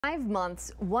5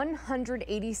 months,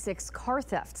 186 car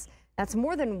thefts. That's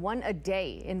more than one a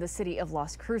day in the city of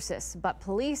Las Cruces. But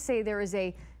police say there is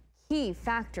a key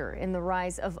factor in the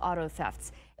rise of auto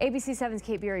thefts. ABC 7's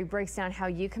Kate Beery breaks down how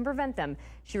you can prevent them.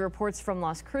 She reports from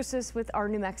Las Cruces with our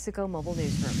New Mexico mobile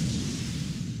newsroom.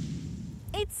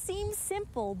 It seems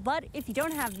simple, but if you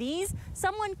don't have these,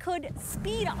 someone could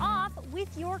speed off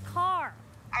with your car.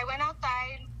 I went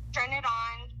outside, turned it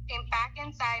on, came back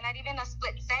inside, not even a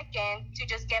split second to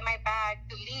just get my bag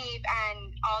to leave,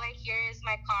 and all I hear is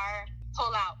my car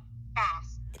pull out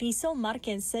fast. Crisol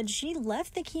Marquez said she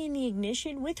left the key in the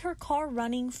ignition with her car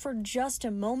running for just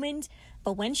a moment,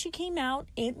 but when she came out,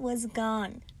 it was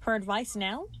gone. Her advice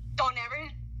now? Don't ever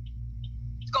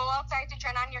go outside to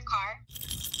turn on your car.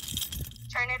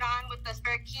 Turn it on with the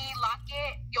spare key, lock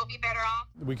it, you'll be better off.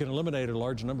 We can eliminate a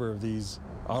large number of these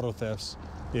auto thefts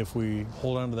if we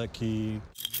hold on to that key,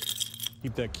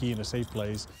 keep that key in a safe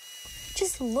place.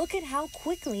 Just look at how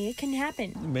quickly it can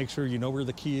happen. Make sure you know where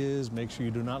the key is. Make sure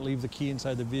you do not leave the key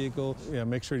inside the vehicle. Yeah,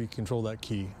 make sure you control that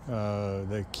key.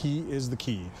 The key is the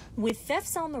key. With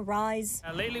thefts on the rise.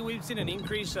 Lately, we've seen an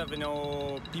increase of,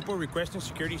 people requesting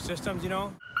security systems,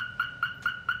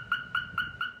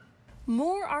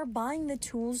 More are buying the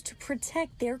tools to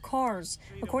protect their cars,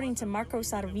 according to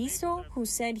Marcos Arvizo, who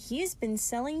said he has been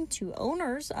selling to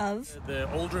owners of the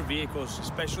older vehicles,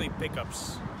 especially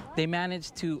pickups. They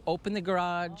managed to open the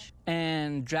garage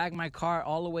and drag my car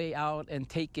all the way out and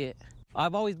take it.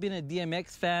 I've always been a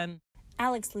DMX fan.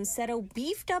 Alex Lucetto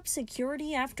beefed up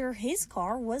security after his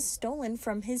car was stolen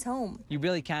from his home. You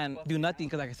really can't do nothing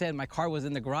because, like I said, my car was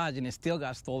in the garage and it still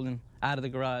got stolen out of the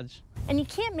garage. And you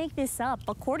can't make this up.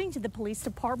 According to the police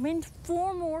department,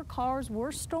 4 more cars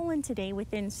were stolen today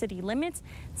within city limits.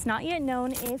 It's not yet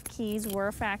known if keys were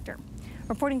a factor.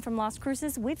 Reporting from Las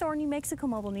Cruces with our New Mexico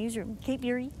mobile newsroom, Kate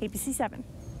Beery, ABC 7.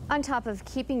 On top of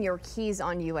keeping your keys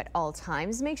on you at all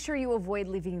times, make sure you avoid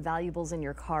leaving valuables in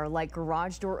your car like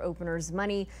garage door openers,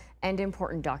 money, and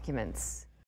important documents.